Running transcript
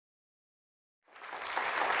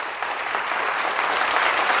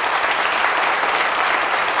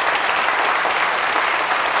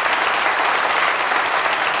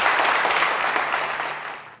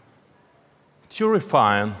too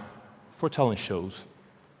refined for talent shows,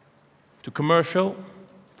 too commercial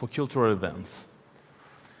for cultural events.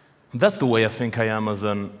 That's the way I think I am as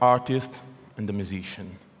an artist and a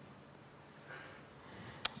musician.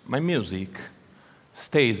 My music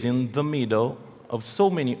stays in the middle of so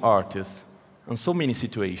many artists and so many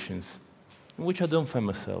situations in which I don't find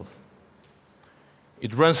myself.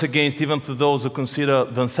 It runs against even for those who consider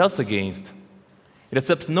themselves against. It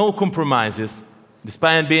accepts no compromises,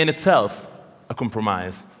 despite being itself a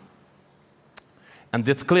compromise. And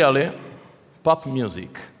that's clearly pop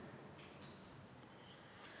music.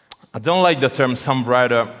 I don't like the term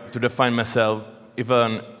songwriter to define myself,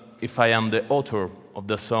 even if I am the author of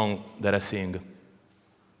the song that I sing.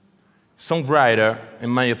 Songwriter, in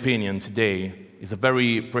my opinion, today, is a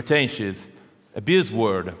very pretentious, abused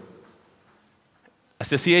word,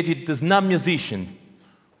 associated as non-musicians,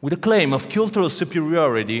 with a claim of cultural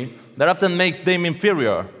superiority that often makes them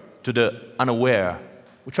inferior to the unaware,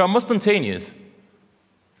 which are more spontaneous.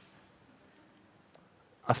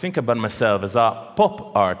 I think about myself as a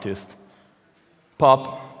pop artist.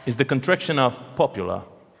 Pop is the contraction of popular,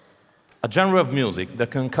 a genre of music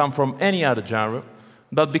that can come from any other genre,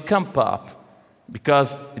 but become pop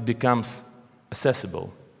because it becomes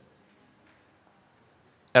accessible.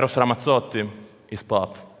 Eros Ramazzotti is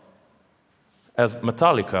pop, as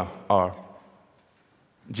Metallica are.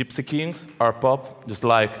 Gypsy Kings are pop, just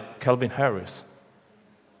like Calvin Harris.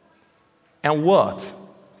 And what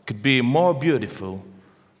could be more beautiful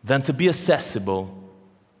than to be accessible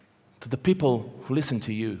to the people who listen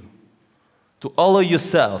to you, to allow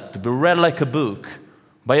yourself to be read like a book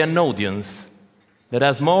by an audience that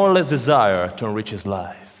has more or less desire to enrich his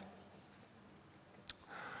life.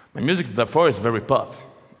 My music, therefore, is very pop,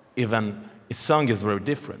 even its song is very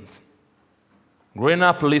different. Growing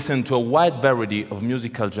up listening to a wide variety of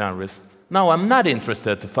musical genres, now I'm not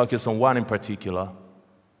interested to focus on one in particular.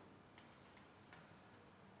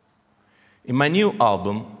 In my new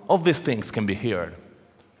album, all these things can be heard,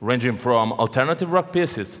 ranging from alternative rock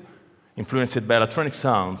pieces influenced by electronic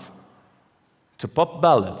sounds to pop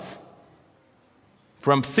ballads,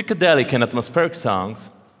 from psychedelic and atmospheric songs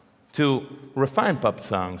to refined pop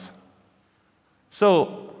songs.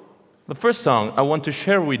 So, the first song I want to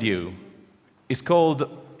share with you is called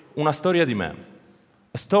Una storia di me,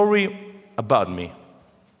 a story about me.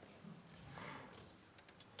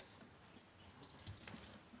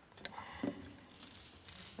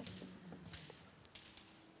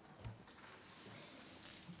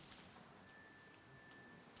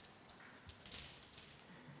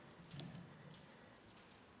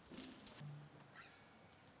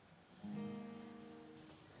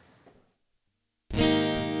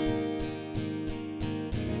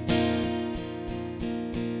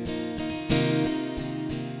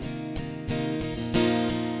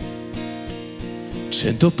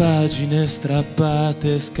 Cento pagine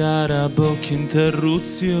strappate, scarabocchi,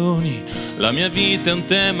 interruzioni. La mia vita è un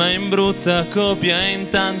tema in brutta copia in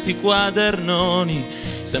tanti quadernoni.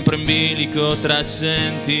 Sempre in bilico tra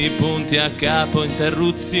accenti, punti a capo,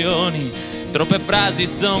 interruzioni. Troppe frasi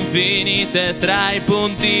son finite tra i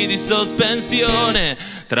punti di sospensione.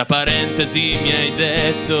 Tra parentesi mi hai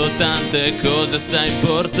detto tante cose assai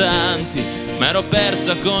importanti, ma ero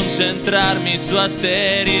perso a concentrarmi su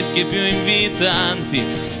asterischi più invitanti.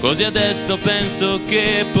 Così adesso penso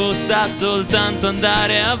che possa soltanto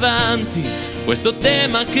andare avanti questo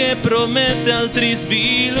tema che promette altri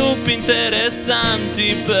sviluppi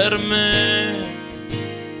interessanti per me.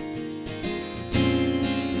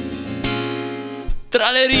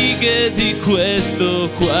 Tra le righe di questo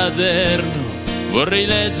quaderno vorrei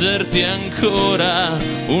leggerti ancora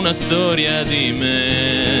una storia di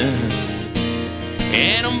me.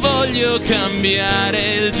 E non voglio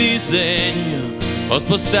cambiare il disegno o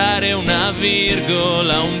spostare una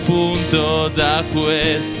virgola, un punto da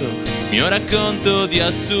questo mio racconto di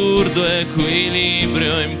assurdo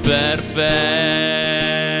equilibrio imperfetto.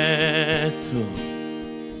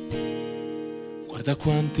 Guarda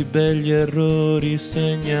quanti begli errori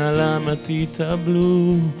segna la matita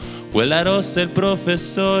blu. Quella rossa il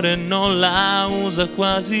professore non la usa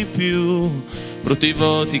quasi più. Brutti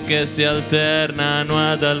voti che si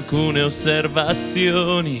alternano ad alcune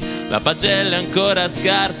osservazioni. La pagella è ancora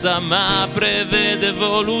scarsa ma prevede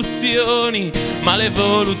evoluzioni. Ma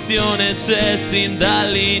l'evoluzione c'è sin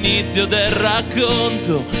dall'inizio del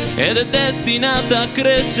racconto ed è destinata a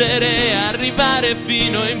crescere e arrivare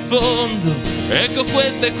fino in fondo. Ecco,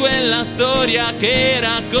 questa è quella storia che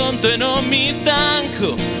racconto e non mi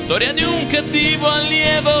stanco. Storia di un cattivo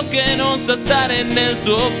allievo che non sa stare nel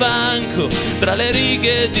suo banco. Tra le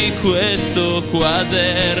righe di questo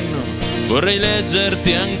quaderno Vorrei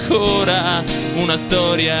leggerti ancora una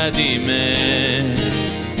storia di me.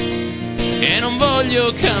 E non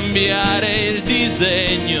voglio cambiare il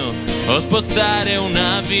disegno o spostare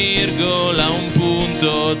una virgola, un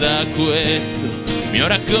punto da questo mio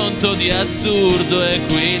racconto di assurdo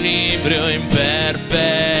equilibrio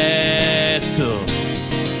imperfetto.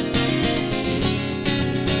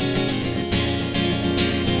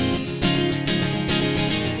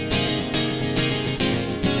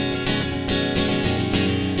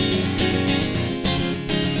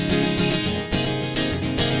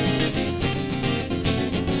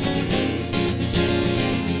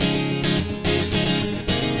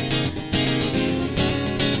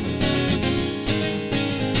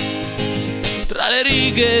 Tra le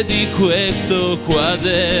righe di questo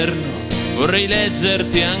quaderno vorrei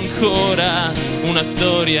leggerti ancora una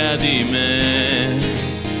storia di me.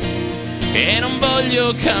 E non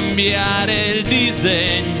voglio cambiare il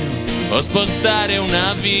disegno o spostare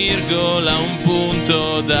una virgola, un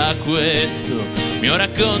punto da questo mio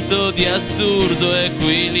racconto di assurdo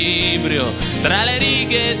equilibrio. Tra le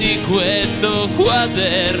righe di questo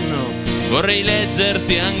quaderno vorrei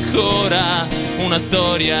leggerti ancora una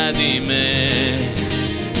storia di me.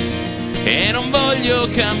 E non voglio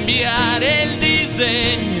cambiare il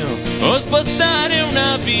disegno o spostare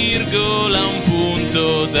una virgola, un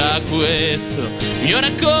punto da questo mio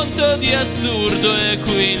racconto di assurdo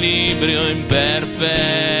equilibrio imperfetto.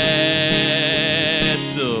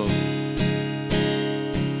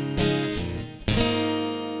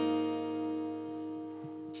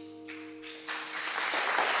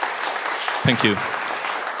 Thank you.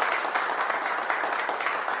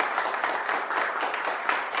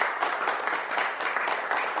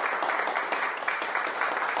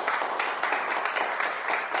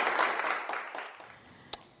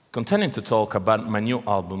 Continuing to talk about my new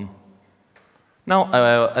album, now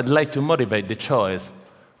I'd like to motivate the choice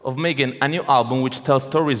of making a new album which tells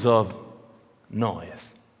stories of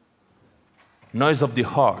noise. Noise of the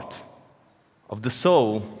heart, of the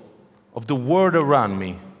soul, of the world around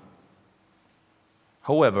me.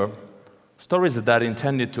 However, stories that are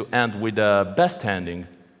intended to end with the best ending,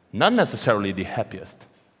 not necessarily the happiest,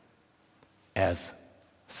 as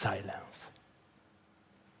silence.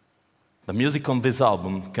 The music on this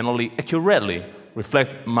album can only accurately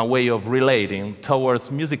reflect my way of relating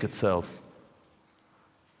towards music itself.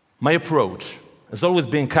 My approach has always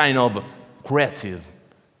been kind of creative,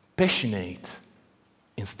 passionate,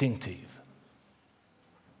 instinctive.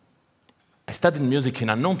 I studied music in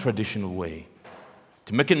a non-traditional way,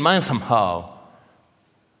 to make it mine somehow,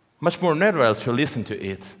 much more natural to listen to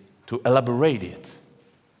it, to elaborate it.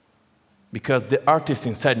 Because the artist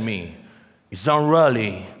inside me is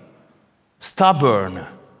unruly, stubborn,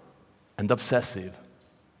 and obsessive.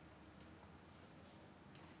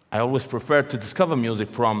 I always prefer to discover music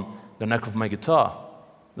from the neck of my guitar,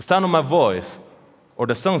 the sound of my voice, or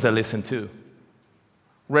the songs I listen to,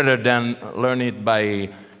 rather than learn it by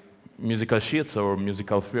musical sheets or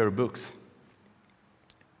musical theory books.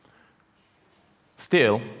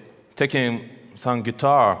 Still, taking some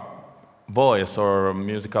guitar, voice, or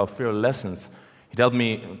musical theory lessons, it helped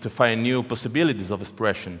me to find new possibilities of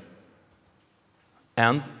expression.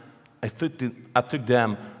 And I took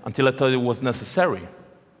them until I thought it was necessary,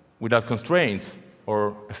 without constraints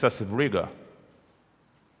or excessive rigor.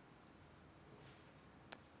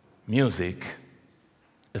 Music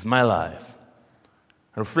is my life.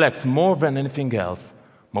 It reflects more than anything else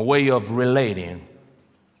my way of relating,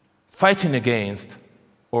 fighting against,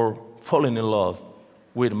 or falling in love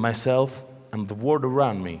with myself and the world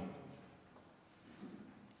around me.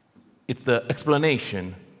 It's the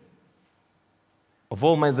explanation of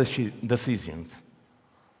all my decisions,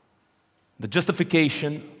 the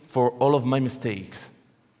justification for all of my mistakes.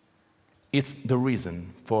 It's the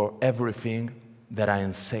reason for everything that I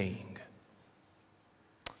am saying.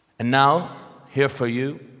 And now, here for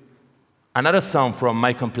you, another song from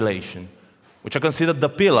my compilation, which I consider the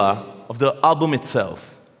pillar of the album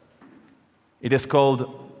itself. It is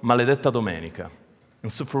called Maledetta Domenica,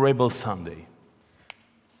 Insufferable Sunday.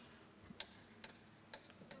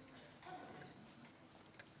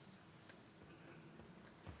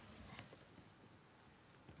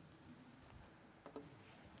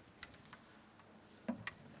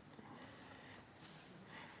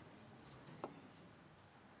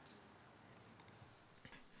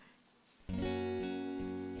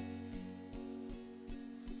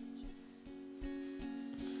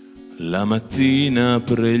 La mattina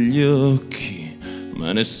apre gli occhi,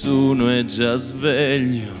 ma nessuno è già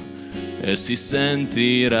sveglio e si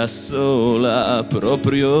sentirà sola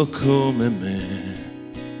proprio come me,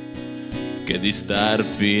 che di star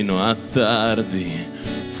fino a tardi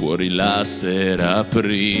fuori la sera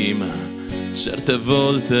prima. Certe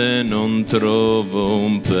volte non trovo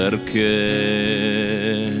un perché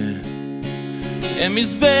e mi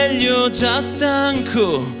sveglio già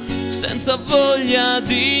stanco, senza voglia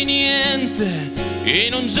di niente,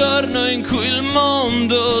 in un giorno in cui il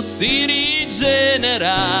mondo si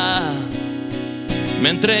rigenera,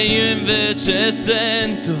 mentre io invece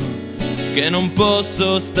sento che non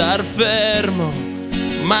posso star fermo,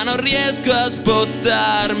 ma non riesco a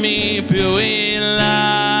spostarmi più in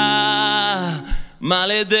là.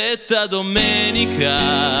 Maledetta domenica,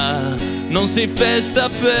 non sei festa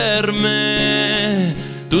per me.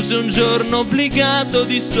 Tu sei un giorno obbligato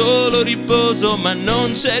di solo riposo, ma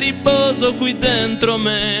non c'è riposo qui dentro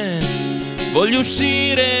me. Voglio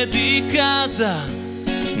uscire di casa,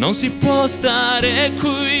 non si può stare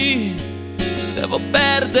qui. Devo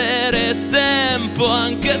perdere tempo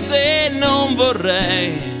anche se non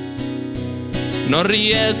vorrei. Non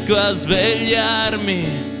riesco a svegliarmi,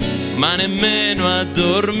 ma nemmeno a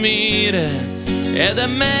dormire. Ed è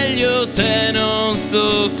meglio se non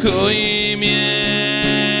sto coi miei.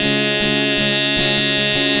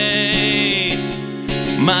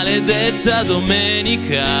 Maledetta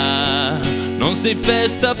domenica, non sei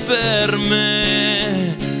festa per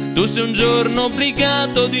me. Tu sei un giorno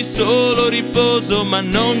obbligato di solo riposo, ma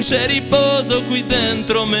non c'è riposo qui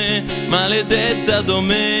dentro me. Maledetta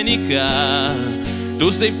domenica, tu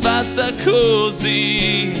sei fatta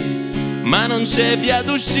così, ma non c'è via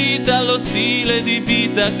d'uscita allo stile di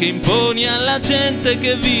vita che imponi alla gente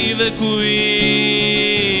che vive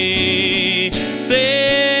qui.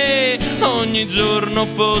 Se ogni giorno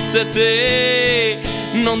fosse te,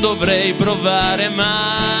 non dovrei provare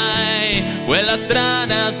mai quella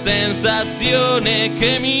strana sensazione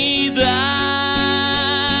che mi dai.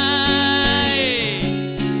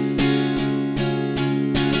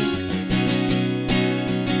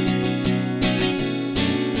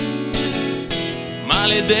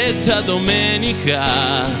 Maledetta domenica,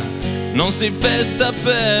 non sei festa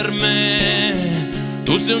per me.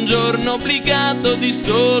 Tu sei un giorno obbligato di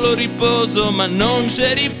solo riposo, ma non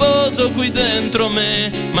c'è riposo qui dentro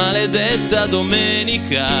me. Maledetta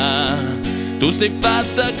domenica, tu sei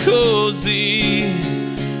fatta così,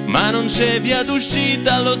 ma non c'è via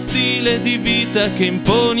d'uscita allo stile di vita che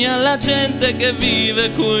imponi alla gente che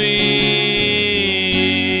vive qui.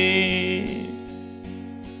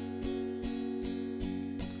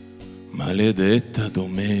 Maledetta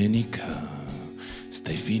domenica,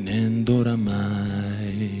 stai finendo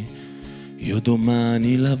oramai. Io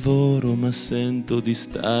domani lavoro, ma sento di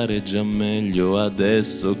stare già meglio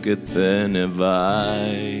adesso che te ne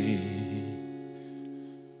vai.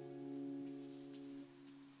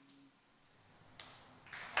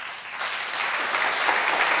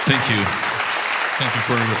 Thank you. Thank you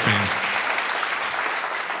for everything.